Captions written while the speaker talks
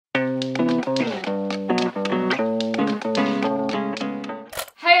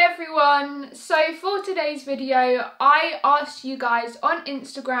today's video, I asked you guys on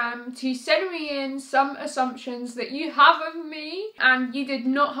Instagram to send me in some assumptions that you have of me, and you did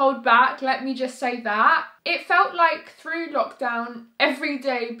not hold back, let me just say that. It felt like through lockdown, every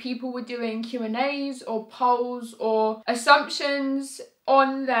day people were doing Q&As or polls or assumptions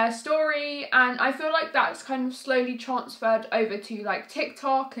on their story, and I feel like that's kind of slowly transferred over to like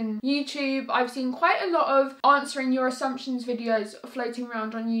TikTok and YouTube. I've seen quite a lot of answering your assumptions videos floating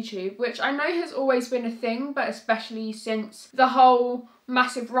around on YouTube, which I know has always been a thing, but especially since the whole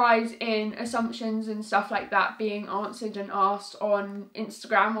massive rise in assumptions and stuff like that being answered and asked on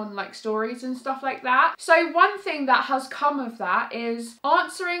Instagram on like stories and stuff like that. So one thing that has come of that is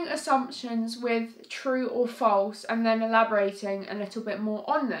answering assumptions with true or false and then elaborating a little bit more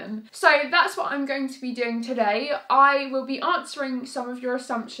on them. So that's what I'm going to be doing today. I will be answering some of your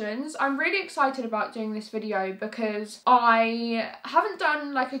assumptions. I'm really excited about doing this video because I haven't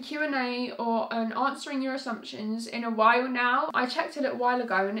done like a Q&A or an answering your assumptions in a while now. I checked it a while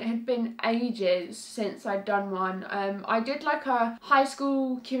ago and it had been ages since I'd done one. I did like a high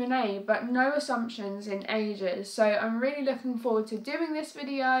school Q&A but no assumptions in ages, so I'm really looking forward to doing this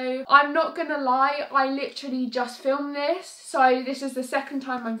video. I'm not gonna lie, I literally just filmed this, so this is the second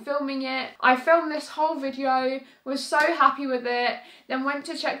time I'm filming it. I filmed this whole video, was so happy with it, then went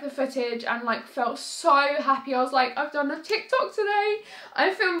to check the footage and like felt so happy. I was like, I've done a TikTok today,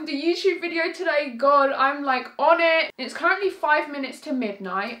 I filmed a YouTube video today, God, I'm like on it. It's currently 5 minutes to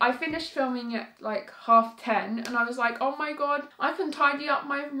midnight. I finished filming at like 10:30 and I was like, oh my God, I can tidy up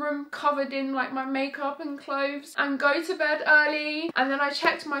my room covered in like my makeup and clothes and go to bed early. And then I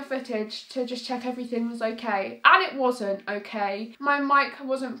checked my footage to just check everything was okay, and it wasn't okay. My mic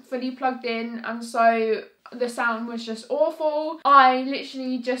wasn't fully plugged in and so the sound was just awful. I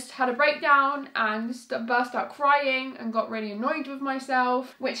literally just had a breakdown and burst out crying and got really annoyed with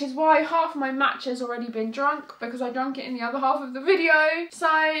myself, which is why half my match has already been drunk because I drank it in the other half of the video.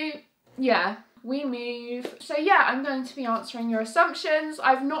 So yeah, we move. So yeah, I'm going to be answering your assumptions.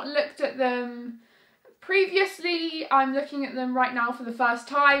 I've not looked at them previously, I'm looking at them right now for the first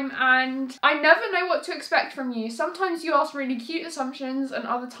time and I never know what to expect from you. Sometimes you ask really cute assumptions and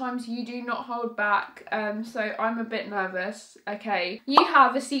other times you do not hold back, so I'm a bit nervous. Okay, you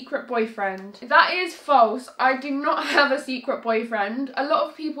have a secret boyfriend. That is false. I do not have a secret boyfriend. A lot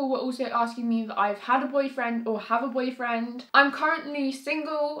of people were also asking me that I've had a boyfriend or have a boyfriend. I'm currently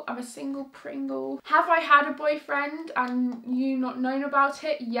single. I'm a single Pringle. Have I had a boyfriend and you not known about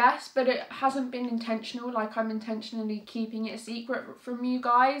it? Yes, but it hasn't been intentional. Like I'm intentionally keeping it a secret from you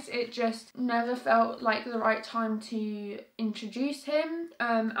guys. It just never felt like the right time to introduce him,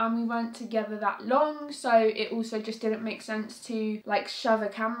 and we weren't together that long, so it also just didn't make sense to like shove a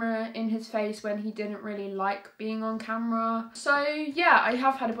camera in his face when he didn't really like being on camera. So yeah, I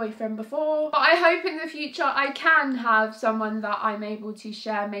have had a boyfriend before, but I hope in the future I can have someone that I'm able to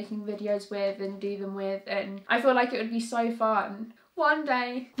share making videos with and do them with, and I feel like it would be so fun. One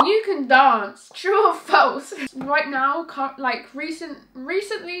day. You can dance. True or false? Right now,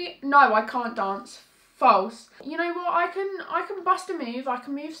 recently, no, I can't dance. False. You know what? I can bust a move. I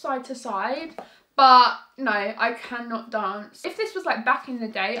can move side to side. But no, I cannot dance. If this was like back in the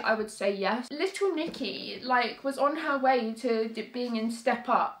day, I would say yes. Little Nikki like was on her way to being in Step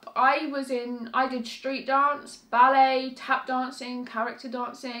Up. I did street dance, ballet, tap dancing, character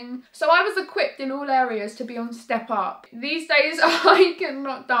dancing. So I was equipped in all areas to be on Step Up. These days I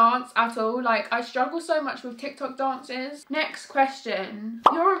cannot dance at all. Like I struggle so much with TikTok dances. Next question.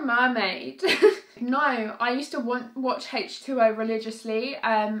 You're a mermaid. No, I used to watch H2O religiously,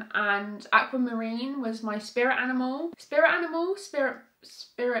 and aquamarine was my spirit animal.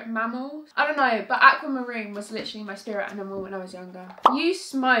 Spirit mammal? I don't know, but aquamarine was literally my spirit animal when I was younger. You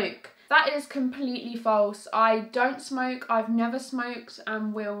smoke. That is completely false. I don't smoke, I've never smoked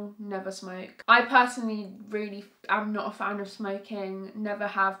and will never smoke. I personally really am not a fan of smoking, never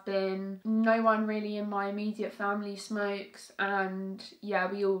have been. No one really in my immediate family smokes, and yeah,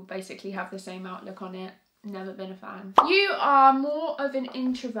 we all basically have the same outlook on it. Never been a fan. You are more of an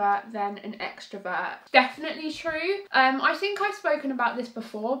introvert than an extrovert. Definitely true. I think I've spoken about this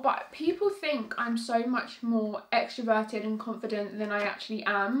before, but people think I'm so much more extroverted and confident than I actually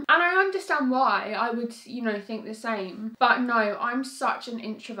am. And I understand why. I would, you know, think the same. But no, I'm such an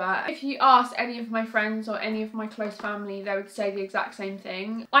introvert. If you ask any of my friends or any of my close family, they would say the exact same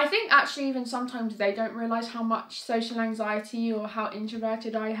thing. I think actually even sometimes they don't realise how much social anxiety or how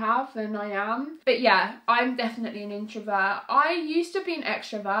introverted I have than I am. But yeah, I'm definitely an introvert. I used to be an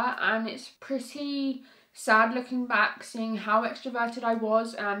extrovert and it's pretty sad looking back, seeing how extroverted I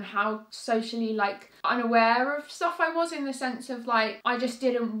was and how socially like unaware of stuff I was, in the sense of like I just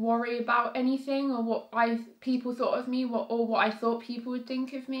didn't worry about anything or what people thought of me, or what I thought people would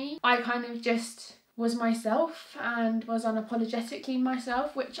think of me. I kind of just was myself and was unapologetically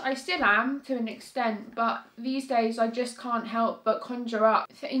myself, which I still am to an extent, but these days I just can't help but conjure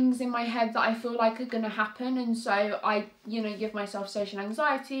up things in my head that I feel like are going to happen, and so I, you know, give myself social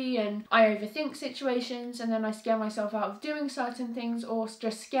anxiety and I overthink situations, and then I scare myself out of doing certain things, or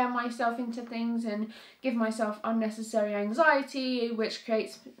just scare myself into things and give myself unnecessary anxiety, which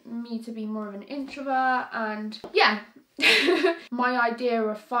creates me to be more of an introvert. And yeah, my idea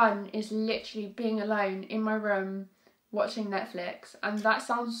of fun is literally being alone in my room watching Netflix, and that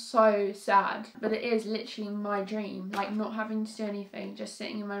sounds so sad, but it is literally my dream, like not having to do anything, just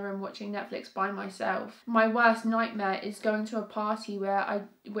sitting in my room watching Netflix by myself. My worst nightmare is going to a party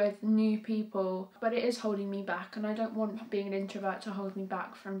with new people, but it is holding me back, and I don't want being an introvert to hold me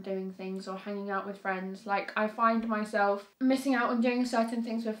back from doing things or hanging out with friends. Like, I find myself missing out on doing certain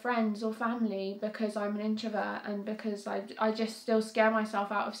things with friends or family because I'm an introvert, and because I just still scare myself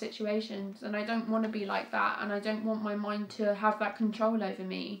out of situations, and I don't want to be like that, and I don't want my mind to have that control over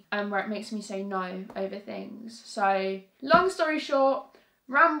me, and where it makes me say no over things. So long story short,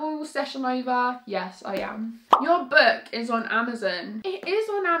 ramble session over. Yes, I am. Your book is on Amazon. It is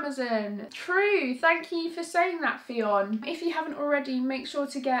on Amazon. True. Thank you for saying that, Fionn. If you haven't already, make sure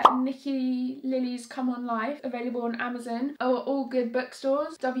to get Nikki Lilly's Come On Life, available on Amazon or all good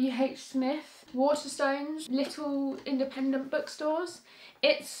bookstores, WH Smith, Waterstones, little independent bookstores.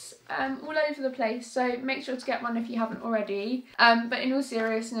 It's all over the place, so make sure to get one if you haven't already. But in all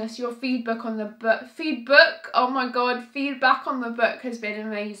seriousness, your feedback on the book, feedback on the book has been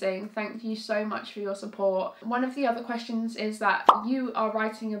amazing. Thank you so much for your support. One of the other questions is that you are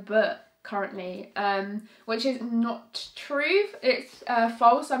writing a book currently, which is not true. It's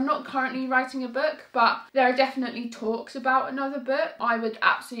false. I'm not currently writing a book, but there are definitely talks about another book. I would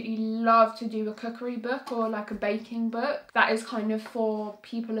absolutely love to do a cookery book or like a baking book that is kind of for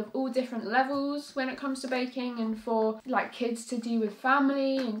people of all different levels when it comes to baking, and for like kids to do with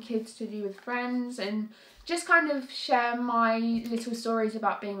family and kids to do with friends, and just kind of share my little stories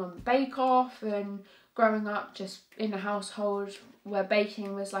about being on Bake Off and growing up just in a household where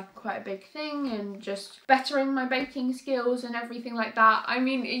baking was like quite a big thing, and just bettering my baking skills and everything like that. I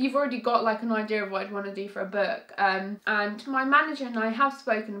mean, you've already got like an idea of what I'd want to do for a book, and my manager and I have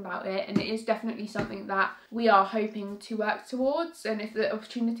spoken about it, and it is definitely something that we are hoping to work towards, and if the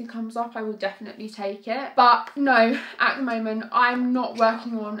opportunity comes up I will definitely take it. But no, at the moment I'm not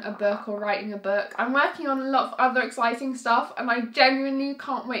working on a book or writing a book. I'm working on a lot of other exciting stuff, and I genuinely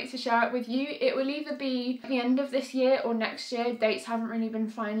can't wait to share it with you. It will either be at the end of this year or next year. Dates haven't really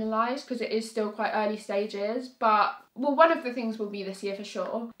been finalised because it is still quite early stages, but well, one of the things will be this year for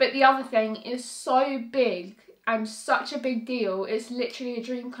sure, but the other thing is so big and such a big deal. It's literally a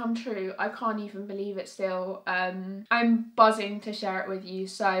dream come true. I can't even believe it still. I'm buzzing to share it with you.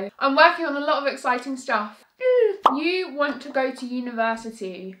 So I'm working on a lot of exciting stuff. You want to go to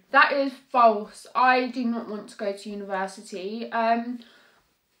university. That is false. I do not want to go to university.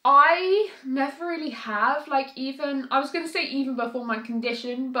 I never really have, like, even, I was going to say even before my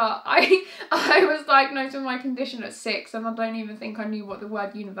condition, but I was diagnosed with my condition at 6, and I don't even think I knew what the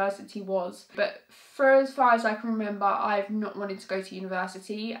word university was. But for as far as I can remember, I've not wanted to go to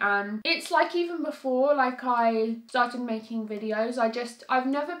university, and it's like even before, like, I started making videos, I've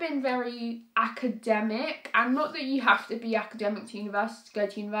never been very academic, and not that you have to be academic to go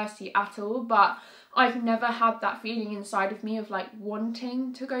to university at all, but I've never had that feeling inside of me of like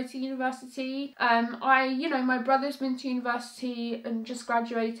wanting to go to university. My brother's been to university and just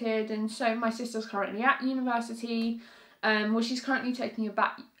graduated, and so my sister's currently at university. Well, she's currently taking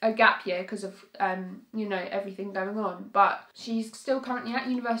a gap year because of, everything going on. But she's still currently at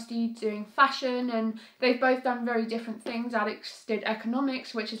university doing fashion, and they've both done very different things. Alex did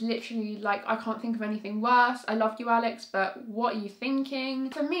economics, which is literally, like, I can't think of anything worse. I loved you, Alex, but what are you thinking?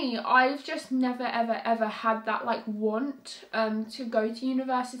 For me, I've just never, ever, ever had that, like, want to go to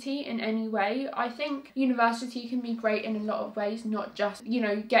university in any way. I think university can be great in a lot of ways, not just,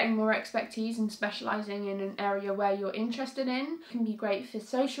 getting more expertise and specialising in an area where you're interested in. It can be great for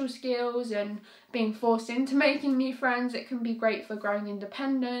social skills and being forced into making new friends. It can be great for growing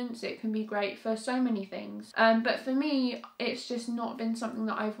independence. It can be great for so many things. But for me, it's just not been something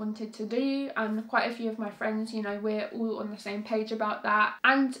that I've wanted to do, and quite a few of my friends, we're all on the same page about that.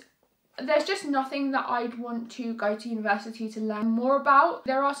 And there's just nothing that I'd want to go to university to learn more about.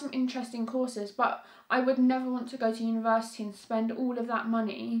 There are some interesting courses, but I would never want to go to university and spend all of that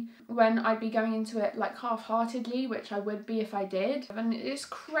money when I'd be going into it like half-heartedly, which I would be if I did. And it's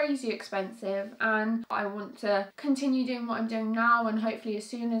crazy expensive, and I want to continue doing what I'm doing now, and hopefully as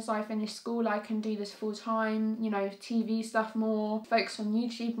soon as I finish school I can do this full time, you know, TV stuff more, focus on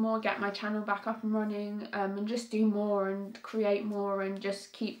YouTube more, get my channel back up and running, and just do more and create more and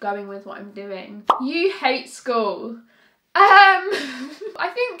just keep going with what I'm doing. You hate school. I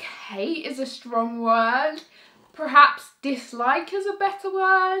think hate is a strong word. Perhaps dislike is a better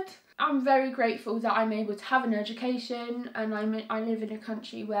word. I'm very grateful that I'm able to have an education, and I live in a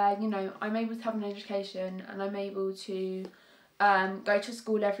country where, you know, I'm able to have an education and I'm able to go to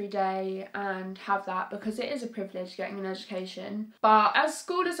school every day and have that, because it is a privilege getting an education. But as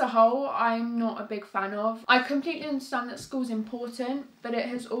school as a whole, I'm not a big fan of. I completely understand that school's important, but it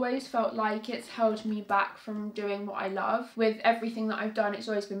has always felt like it's held me back from doing what I love. With everything that I've done, it's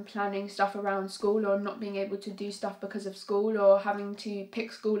always been planning stuff around school, or not being able to do stuff because of school, or having to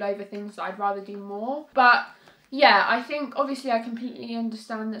pick school over things that I'd rather do more. But yeah, I think obviously I completely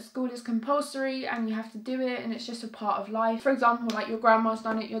understand that school is compulsory and you have to do it, and it's just a part of life. For example, like your grandma's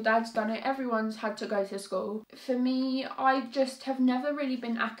done it, your dad's done it, everyone's had to go to school. For me, I just have never really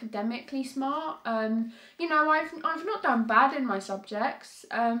been academically smart. You know, I've not done bad in my subjects,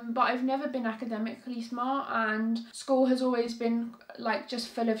 but I've never been academically smart, and school has always been like just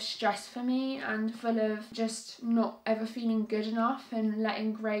full of stress for me, and full of just not ever feeling good enough and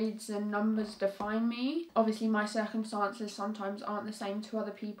letting grades and numbers define me. Obviously my circumstances sometimes aren't the same to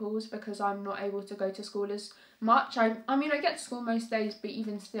other people's, because I'm not able to go to school as much. I mean, I get to school most days, but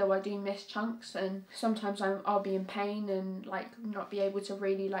even still I do miss chunks, and sometimes I'll be in pain and like not be able to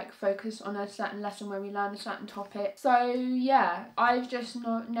really like focus on a certain lesson where we learn a certain topic. So yeah, I've just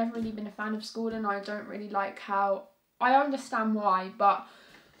never really been a fan of school, and I don't really like how, I understand why, but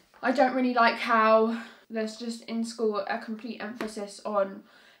I don't really like how there's just in school a complete emphasis on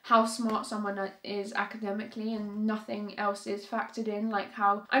how smart someone is academically, and nothing else is factored in. Like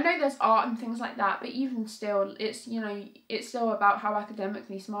how, I know there's art and things like that, but even still, it's, you know, it's still about how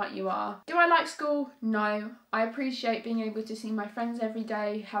academically smart you are. Do I like school? No. I appreciate being able to see my friends every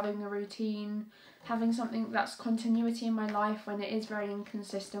day, having a routine, having something that's continuity in my life when it is very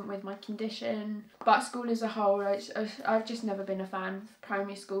inconsistent with my condition. But school as a whole, I've just never been a fan of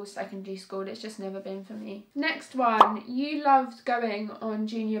primary school, secondary school. It's just never been for me. Next one, you loved going on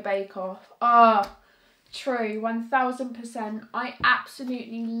Junior Bake Off. True, 1000%. I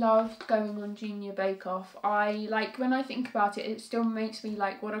absolutely loved going on Junior Bake Off. When I think about it, it still makes me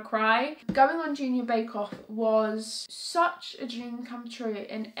like want to cry. Going on Junior Bake Off was such a dream come true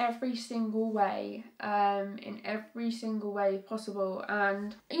in every single way, possible.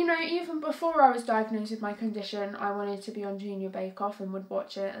 And you know, even before I was diagnosed with my condition, I wanted to be on Junior Bake Off and would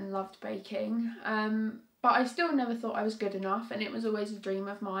watch it and loved baking. But I still never thought I was good enough, and it was always a dream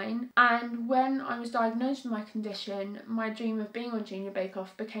of mine. And when I was diagnosed with my condition, my dream of being on Junior Bake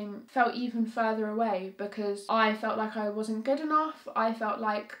Off felt even further away, because I felt like I wasn't good enough. I felt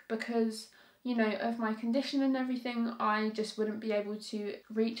like, because, you know, of my condition and everything, I just wouldn't be able to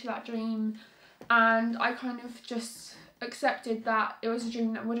reach that dream. And I kind of just accepted that it was a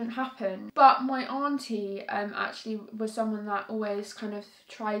dream that wouldn't happen. But my auntie actually was someone that always kind of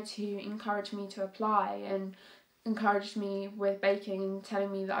tried to encourage me to apply, and encouraged me with baking and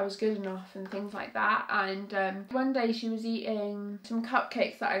telling me that I was good enough and things like that. And one day she was eating some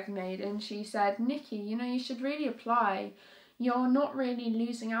cupcakes that I've made, and she said, "Nikki, you know, you should really apply. You're not really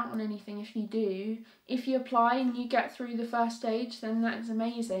losing out on anything if you do. If you apply and you get through the first stage, then that's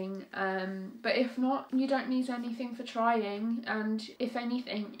amazing. But if not, you don't lose anything for trying. And if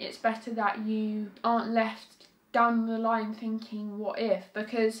anything, it's better that you aren't left down the line thinking, what if?"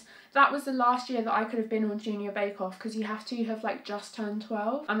 Because that was the last year that I could have been on Junior Bake Off, because you have to have like just turned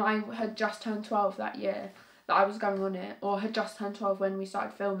 12. And I had just turned 12 that year that I was going on it, or had just turned 12 when we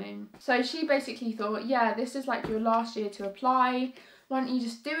started filming. So she basically thought, yeah, this is like your last year to apply, why don't you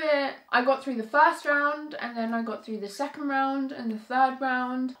just do it? I got through the first round, and then I got through the second round and the third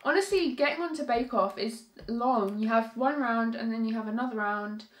round. Honestly, getting onto Bake Off is long. You have one round and then you have another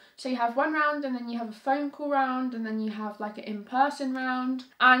round. So you have one round, and then you have a phone call round, and then you have like an in-person round.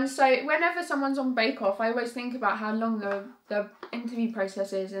 And so whenever someone's on Bake Off, I always think about how long the interview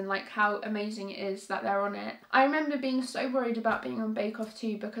process is, and like how amazing it is that they're on it. I remember being so worried about being on Bake Off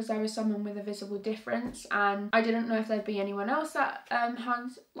too, because I was someone with a visible difference, and I didn't know if there'd be anyone else that had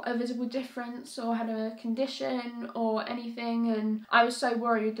a visible difference or had a condition or anything. And I was so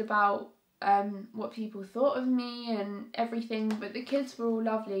worried about what people thought of me and everything. But the kids were all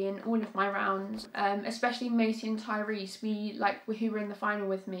lovely in all of my rounds, especially Macy and Tyrese, who were in the final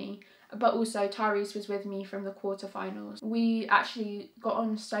with me. but also Tyrese was with me from the quarterfinals. We actually got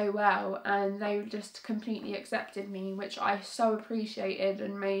on so well and they just completely accepted me, which I so appreciated,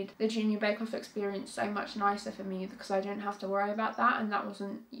 and made the Junior Bake Off experience so much nicer for me because I didn't have to worry about that, and that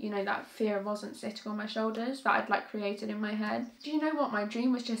wasn't, you know, that fear wasn't sitting on my shoulders that I'd like created in my head. Do you know what? My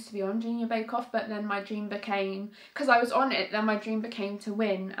dream was just to be on Junior Bake Off, but then my dream became, because I was on it, then my dream became to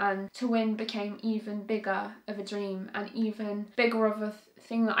win, and to win became even bigger of a dream and even bigger of a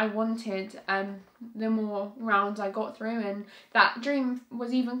thing that I wanted the more rounds I got through, and that dream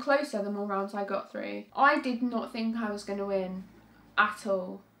was even closer the more rounds I got through. I did not think I was going to win at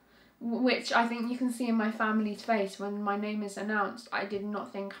all, which I think you can see in my family's face when my name is announced. I did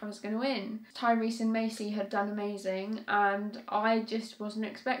not think I was going to win. Tyrese and Macy had done amazing and I just wasn't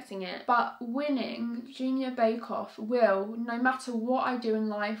expecting it. But winning Junior Bake Off will, no matter what I do in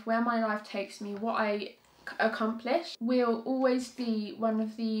life, where my life takes me, what I accomplish, will always be one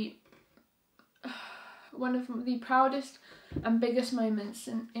of the proudest and biggest moments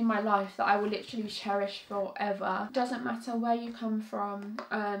in my life that I will literally cherish forever. Doesn't matter where you come from,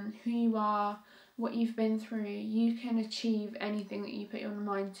 who you are, what you've been through, you can achieve anything that you put your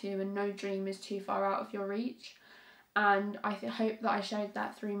mind to, and no dream is too far out of your reach. And I hope that I showed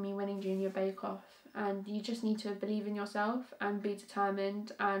that through me winning Junior Bake Off. And you just need to believe in yourself and be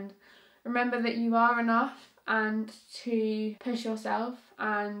determined and remember that you are enough, and to push yourself,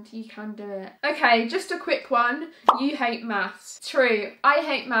 and you can do it. Okay, just a quick one. You hate maths. True, I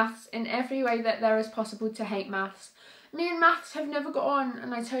hate maths in every way that there is possible to hate maths. Me and maths have never got on,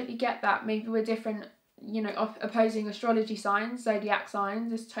 and I totally get that. Maybe we're different, you know, opposing astrology signs, zodiac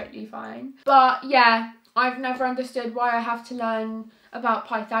signs is totally fine. But yeah, I've never understood why I have to learn about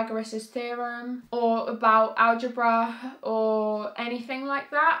Pythagoras' theorem or about algebra or anything like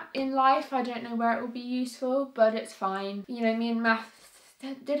that in life. I don't know where it will be useful, but it's fine. You know, me and maths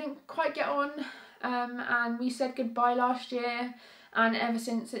didn't quite get on, and we said goodbye last year, and ever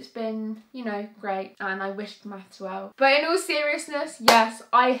since it's been, you know, great, and I wished maths well. But in all seriousness, yes,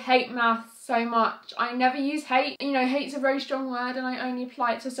 I hate maths so much. I never use hate. You know, hate's a very strong word and I only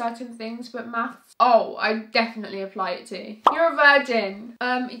apply it to certain things, but maths, oh, I definitely apply it to. You're a virgin.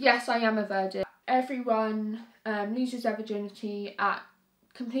 Yes, I am a virgin. Everyone loses their virginity at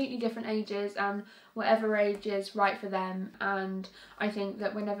completely different ages, and whatever age is right for them, and I think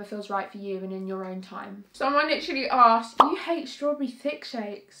that whenever feels right for you and in your own time. Someone literally asked, you hate strawberry thick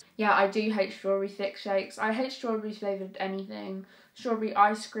shakes? Yeah, I do hate strawberry thick shakes. I hate strawberry flavoured anything. Strawberry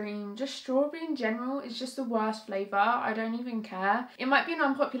ice cream, just strawberry in general is just the worst flavour. I don't even care. It might be an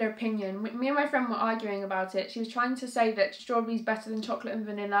unpopular opinion. Me and my friend were arguing about it. She was trying to say that strawberry's better than chocolate and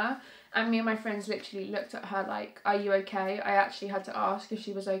vanilla, and me and my friends literally looked at her like, are you okay? I actually had to ask if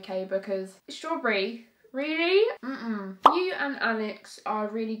she was okay, because strawberry, really? You and Alex are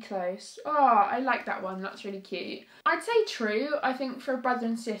really close. Oh, I like that one. That's really cute. I'd say true. I think for a brother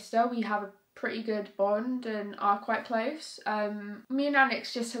and sister, we have a pretty good bond and are quite close. Me and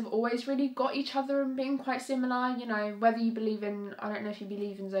Alex just have always really got each other and been quite similar, you know, whether you believe in, I don't know if you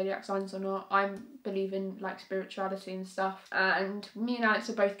believe in zodiac signs or not, I believe in like spirituality and stuff, and me and Alex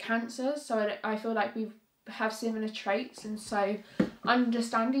are both Cancers, so I feel like we have similar traits and so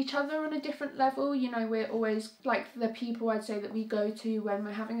understand each other on a different level. You know, we're always like the people I'd say that we go to when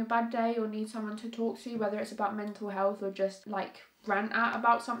we're having a bad day or need someone to talk to, whether it's about mental health or just like rant at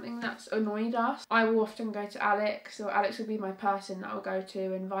about something that's annoyed us. I will often go to Alex, or Alex will be my person that I'll go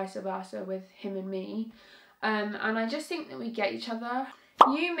to, and vice versa with him and me. And I just think that we get each other.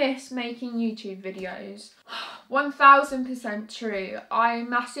 You miss making YouTube videos. 1000% true. I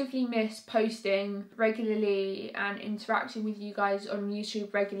massively miss posting regularly and interacting with you guys on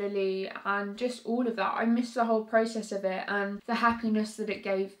YouTube regularly, and just all of that. I miss the whole process of it and the happiness that it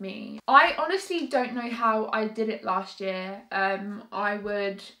gave me. I honestly don't know how I did it last year.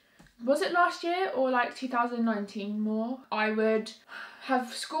 Was it last year or like 2019 more? I would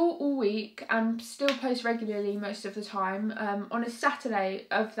have school all week and still post regularly most of the time. On a Saturday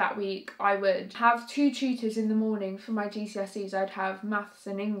of that week, I would have 2 tutors in the morning for my GCSEs. I'd have maths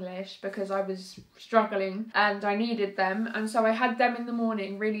and English because I was struggling and I needed them. And so I had them in the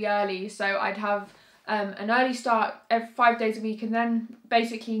morning really early. So I'd have an early start every 5 days a week and then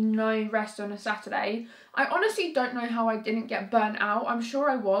basically no rest on a Saturday. I honestly don't know how I didn't get burnt out. I'm sure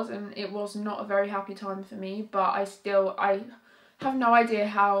I was, and it was not a very happy time for me, but I have no idea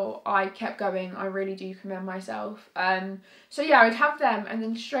how I kept going. I really do commend myself. So yeah, I'd have them, and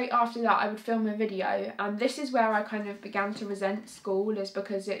then straight after that I would film a video, and this is where I kind of began to resent school, is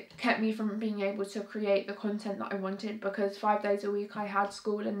because it kept me from being able to create the content that I wanted, because 5 days a week I had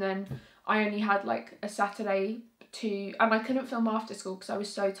school and then I only had like a Saturday and I couldn't film after school because I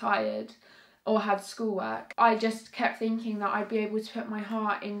was so tired or had schoolwork. I just kept thinking that I'd be able to put my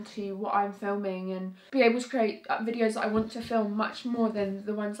heart into what I'm filming and be able to create videos that I want to film much more than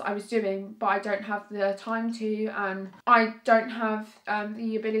the ones that I was doing, but I don't have the time to, and I don't have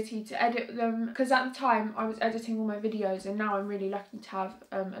the ability to edit them, because at the time I was editing all my videos, and now I'm really lucky to have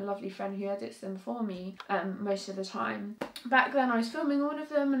a lovely friend who edits them for me most of the time. Back then I was filming all of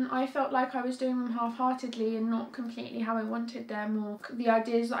them and I felt like I was doing them half-heartedly and not completely how I wanted them, or the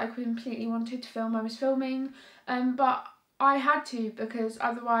ideas that I completely wanted to film I was filming, but I had to, because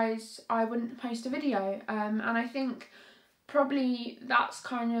otherwise I wouldn't post a video, and I think probably that's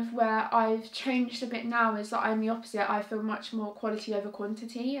kind of where I've changed a bit now, is that I'm the opposite. I feel much more quality over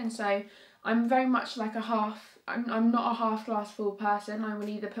quantity, and so I'm very much like I'm not a half glass full person. I will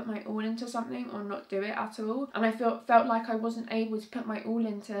either put my all into something or not do it at all. And I felt like I wasn't able to put my all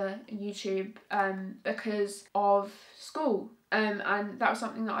into YouTube because of school. And that was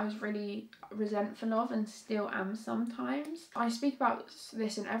something that I was really resentful of, and still am sometimes. I speak about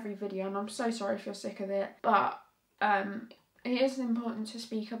this in every video, and I'm so sorry if you're sick of it, but it is important to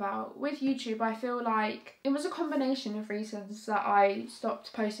speak about. With YouTube, I feel like it was a combination of reasons that I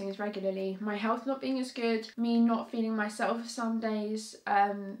stopped posting as regularly. My health not being as good, me not feeling myself some days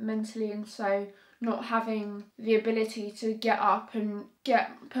mentally, and so not having the ability to get up and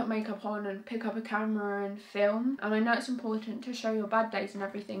put makeup on and pick up a camera and film. And I know it's important to show your bad days and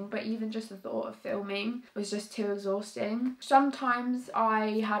everything, but even just the thought of filming was just too exhausting. Sometimes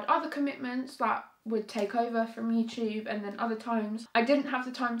I had other commitments that would take over from YouTube, and then other times I didn't have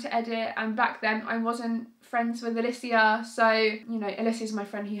the time to edit, and back then I wasn't friends with Alicia, so you know, Alicia's my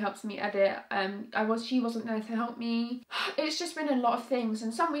friend who helps me edit. She wasn't there to help me. It's just been a lot of things,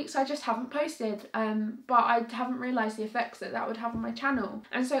 and some weeks I just haven't posted, but I haven't realised the effects that would have on my channel.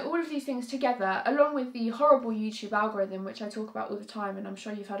 And so all of these things together, along with the horrible YouTube algorithm, which I talk about all the time, and I'm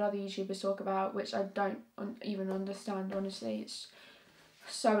sure you've heard other YouTubers talk about, which I don't even understand, honestly. It's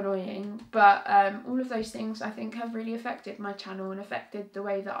so annoying, but all of those things I think have really affected my channel and affected the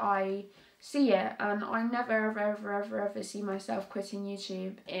way that I see it, and I never ever see myself quitting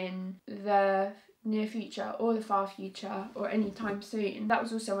YouTube in the near future or the far future or anytime soon. That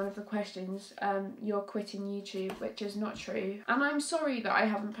was also one of the questions, you're quitting YouTube, which is not true, and I'm sorry that I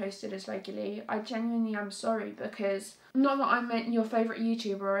haven't posted as regularly. I genuinely am sorry, because not that I'm your favourite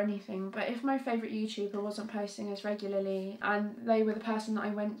YouTuber or anything, but if my favourite YouTuber wasn't posting as regularly, and they were the person that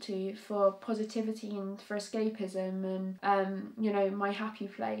I went to for positivity and for escapism and you know, my happy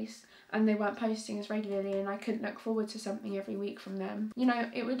place, and they weren't posting as regularly, and I couldn't look forward to something every week from them, you know,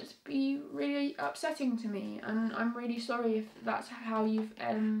 it would be really upsetting to me. And I'm really sorry if that's how you've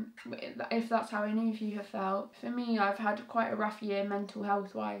if that's how any of you have felt. For me, I've had quite a rough year mental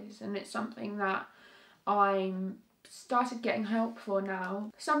health wise, and it's something that I'm started getting help for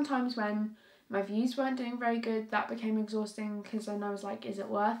now. Sometimes when my views weren't doing very good, that became exhausting, because then I was like, is it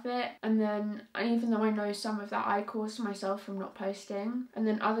worth it? And then, even though I know some of that I caused myself from not posting, and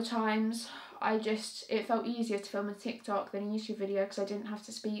then other times it felt easier to film a TikTok than a YouTube video, because I didn't have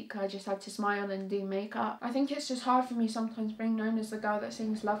to speak, I just had to smile and do makeup. I think it's just hard for me sometimes being known as the girl that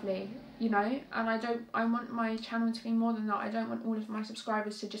sings lovely, you know, and I want my channel to be more than that. I don't want all of my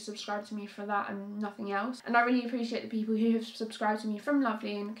subscribers to just subscribe to me for that and nothing else. And I really appreciate the people who have subscribed to me from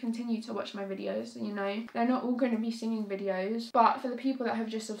Lovely and continue to watch my videos, you know. They're not all going to be singing videos, but for the people that have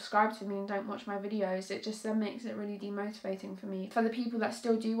just subscribed to me and don't watch my videos, it just then makes it really demotivating for me. For the people that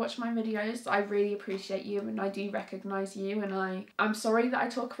still do watch my videos, I really appreciate you, and I do recognise you, and I'm sorry that I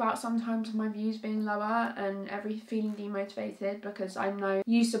talk about sometimes my views being lower and feeling demotivated, because I know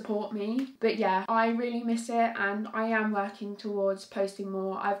you support me. But yeah, I really miss it, and I am working towards posting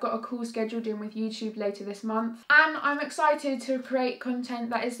more. I've got a call scheduled in with YouTube later this month, and I'm excited to create content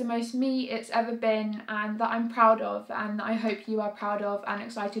that is the most me it's ever been, and that I'm proud of, and I hope you are proud of and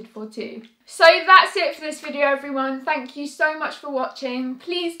excited for too. So that's it for this video, everyone. Thank you so much for watching.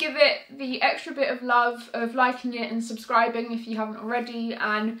 Please give it the extra bit of love of liking it and subscribing if you haven't already,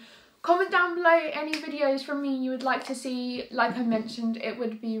 and comment down below any videos from me you would like to see. Like I mentioned, it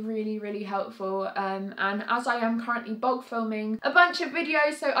would be really helpful, and as I am currently bulk filming a bunch of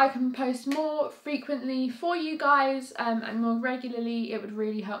videos so I can post more frequently for you guys and more regularly, it would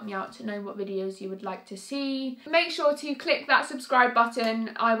really help me out to know what videos you would like to see. Make sure to click that subscribe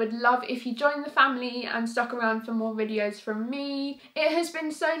button. I would love if you join the family and stuck around for more videos from me. It has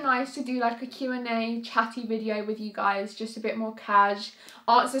been so nice to do like a Q&A chatty video with you guys, just a bit more cash,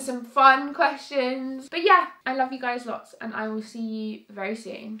 answer some fun questions. But yeah, I love you guys lots, and I will see you very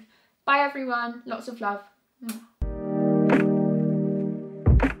soon. Bye everyone, lots of love.